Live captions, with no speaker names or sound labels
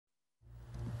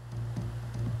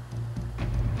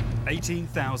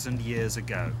18,000 years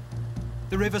ago.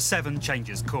 The River Severn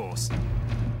changes course.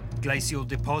 Glacial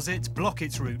deposits block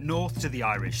its route north to the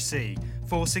Irish Sea,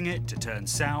 forcing it to turn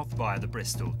south via the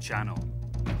Bristol Channel.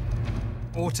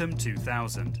 Autumn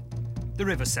 2000. The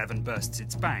River Severn bursts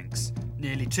its banks.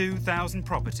 Nearly 2,000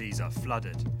 properties are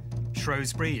flooded.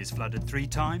 Shrewsbury is flooded 3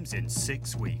 times in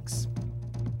 6 weeks.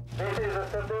 This is a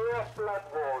severe flood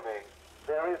warning.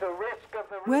 There is a risk of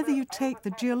the... Whether you take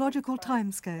the geological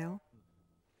timescale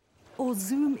or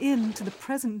zoom in to the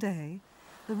present day,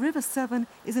 the River Severn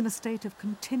is in a state of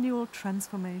continual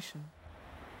transformation.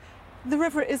 The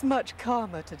river is much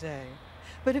calmer today,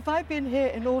 but if I'd been here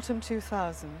in autumn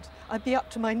 2000, I'd be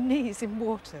up to my knees in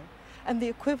water, and the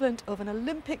equivalent of an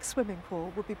Olympic swimming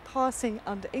pool would be passing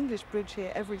under English Bridge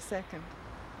here every second.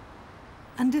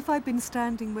 And if I'd been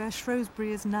standing where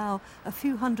Shrewsbury is now a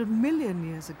few 100 million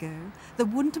years ago, there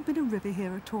wouldn't have been a river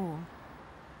here at all.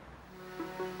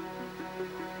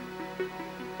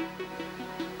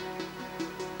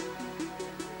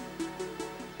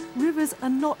 Rivers are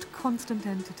not constant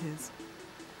entities.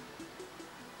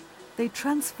 They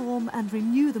transform and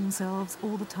renew themselves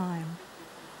all the time.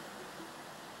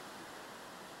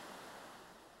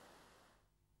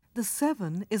 The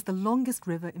Severn is the longest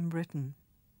river in Britain.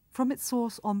 From its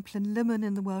source on Plinlimmon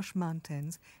in the Welsh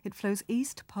Mountains, it flows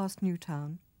east past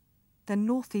Newtown, then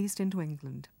northeast into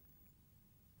England.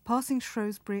 Passing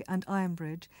Shrewsbury and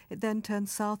Ironbridge, it then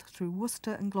turns south through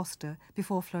Worcester and Gloucester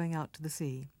before flowing out to the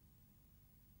sea.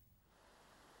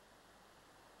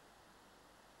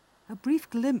 A brief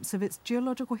glimpse of its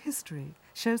geological history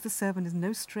shows the Severn is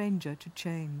no stranger to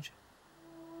change.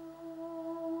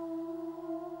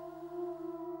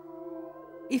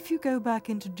 If you go back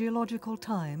into geological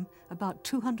time, about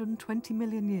 220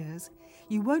 million years,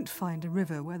 you won't find a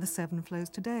river where the Severn flows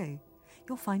today.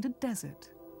 You'll find a desert.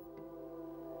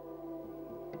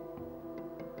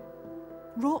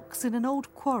 Rocks in an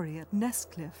old quarry at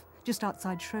Nestcliff, just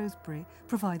outside Shrewsbury,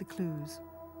 provide the clues.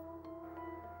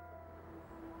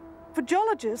 For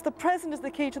geologists, the present is the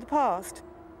key to the past.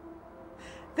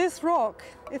 This rock,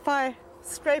 if I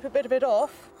scrape a bit of it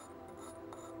off,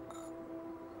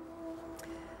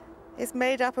 is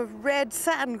made up of red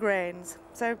sand grains,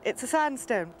 so it's a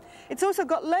sandstone. It's also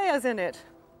got layers in it.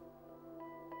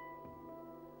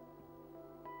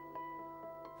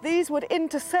 These would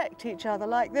intersect each other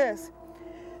like this.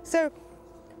 So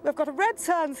we've got a red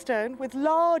sandstone with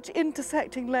large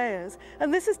intersecting layers,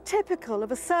 and this is typical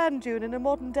of a sand dune in a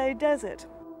modern-day desert.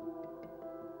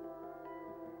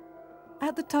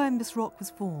 At the time this rock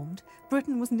was formed,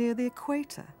 Britain was near the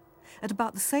equator, at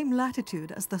about the same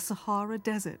latitude as the Sahara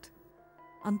Desert,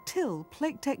 until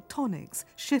plate tectonics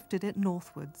shifted it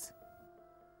northwards.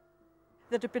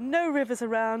 There'd have been no rivers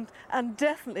around, and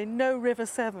definitely no River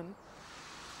Severn.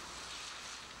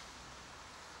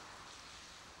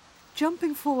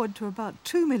 Jumping forward to about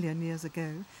 2 million years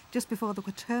ago, just before the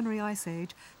Quaternary Ice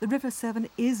Age, the River Severn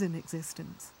is in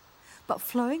existence, but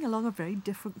flowing along a very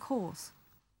different course.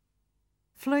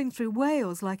 Flowing through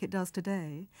Wales like it does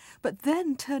today, but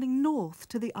then turning north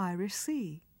to the Irish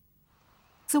Sea.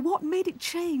 So what made it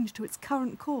change to its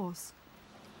current course?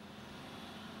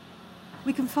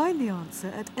 We can find the answer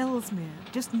at Ellesmere,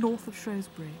 just north of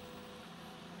Shrewsbury.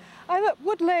 I'm at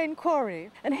Wood Lane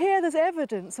Quarry, and here there's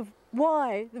evidence of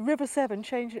why the River Severn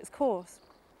changed its course.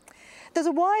 There's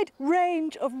a wide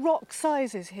range of rock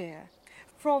sizes here,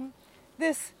 from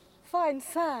this fine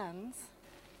sands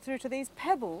through to these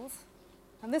pebbles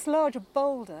and this larger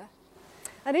boulder,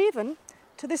 and even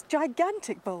to this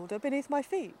gigantic boulder beneath my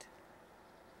feet.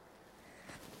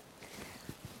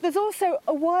 There's also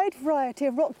a wide variety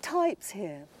of rock types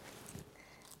here.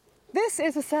 This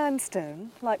is a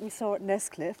sandstone, like we saw at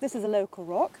Nestcliff. This is a local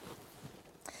rock.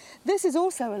 This is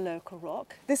also a local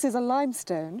rock. This is a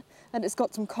limestone, and it's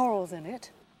got some corals in it.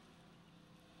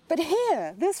 But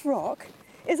here, this rock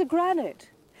is a granite.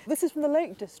 This is from the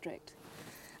Lake District.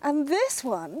 And this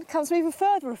one comes from even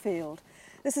further afield.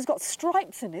 This has got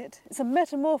stripes in it. It's a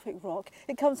metamorphic rock.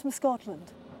 It comes from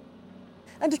Scotland.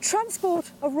 And to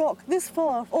transport a rock this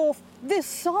far off this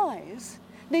size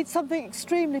needs something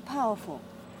extremely powerful.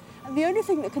 And the only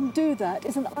thing that can do that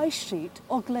is an ice sheet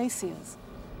or glaciers.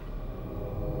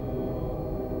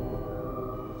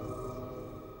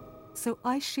 So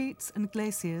ice sheets and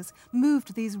glaciers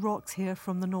moved these rocks here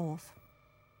from the north.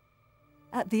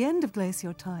 At the end of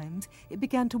glacial times, it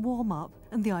began to warm up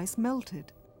and the ice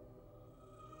melted.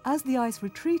 As the ice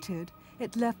retreated,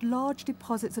 it left large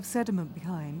deposits of sediment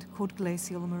behind called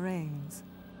glacial moraines.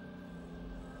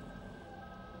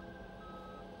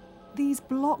 These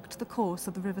blocked the course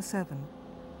of the River Severn.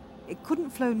 It couldn't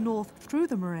flow north through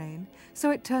the moraine,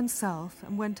 so it turned south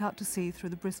and went out to sea through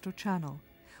the Bristol Channel,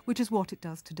 which is what it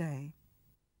does today.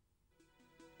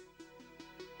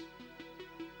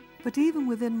 But even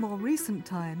within more recent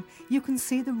time, you can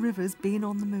see the river's been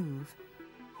on the move.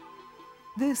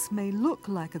 This may look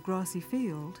like a grassy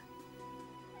field,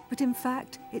 but in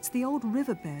fact, it's the old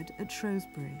riverbed at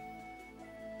Shrewsbury.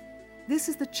 This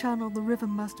is the channel the river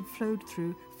must have flowed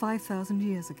through 5,000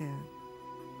 years ago.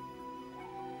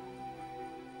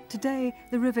 Today,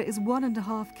 the river is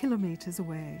 1.5 kilometres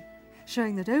away,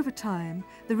 showing that over time,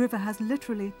 the river has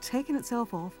literally taken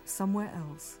itself off somewhere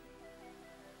else.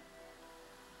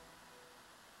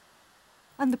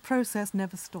 And the process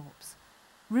never stops.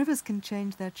 Rivers can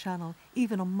change their channel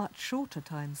even on much shorter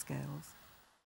timescales.